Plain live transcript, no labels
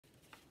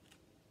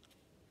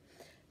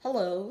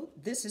Hello,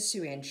 this is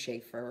Ann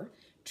Schaefer,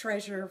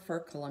 Treasurer for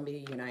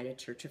Columbia United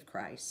Church of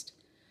Christ.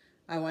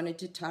 I wanted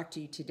to talk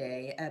to you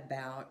today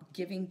about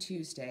Giving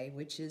Tuesday,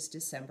 which is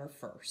December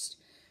 1st,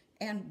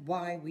 and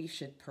why we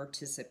should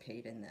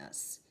participate in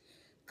this.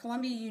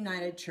 Columbia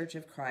United Church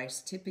of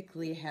Christ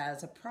typically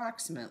has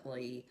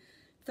approximately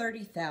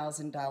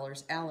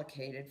 $30,000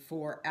 allocated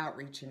for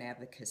outreach and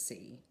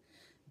advocacy.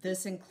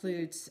 This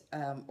includes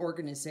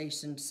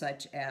organizations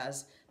such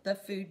as the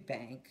Food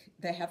Bank,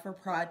 the Heifer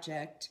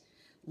Project,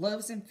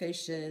 Loaves and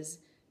Fishes,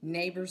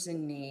 Neighbors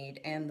in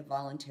Need, and the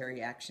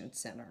Voluntary Action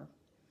Center.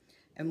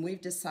 And we've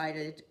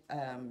decided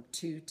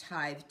to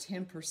tithe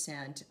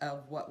 10%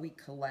 of what we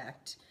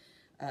collect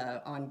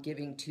on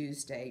Giving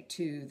Tuesday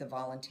to the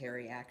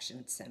Voluntary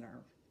Action Center.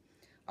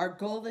 Our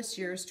goal this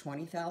year is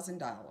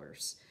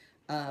 $20,000.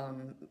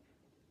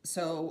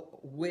 So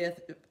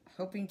with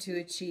hoping to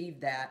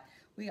achieve that,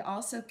 we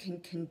also can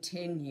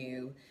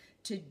continue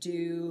to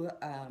do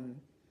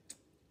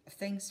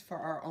things for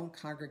our own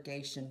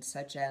congregation,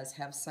 such as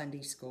have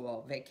Sunday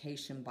school,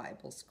 vacation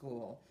Bible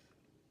school,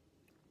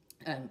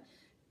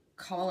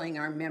 calling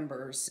our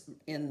members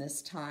in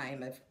this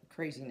time of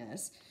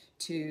craziness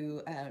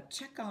to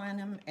check on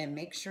them and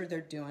make sure they're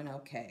doing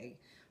okay.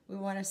 We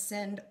want to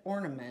send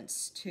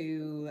ornaments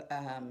to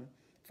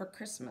for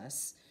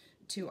Christmas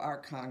to our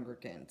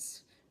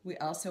congregants. We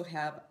also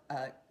have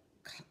a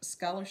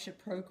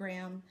scholarship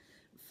program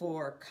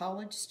for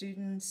college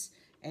students,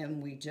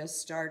 and we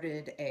just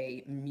started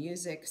a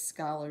music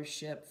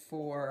scholarship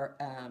for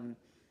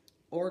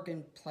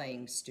organ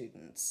playing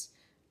students.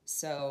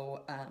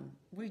 So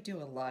we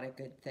do a lot of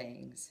good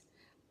things.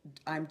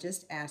 I'm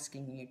just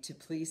asking you to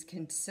please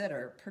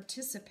consider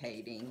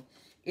participating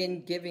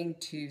in Giving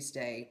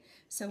Tuesday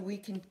so we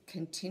can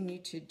continue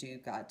to do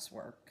God's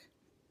work.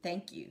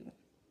 Thank you.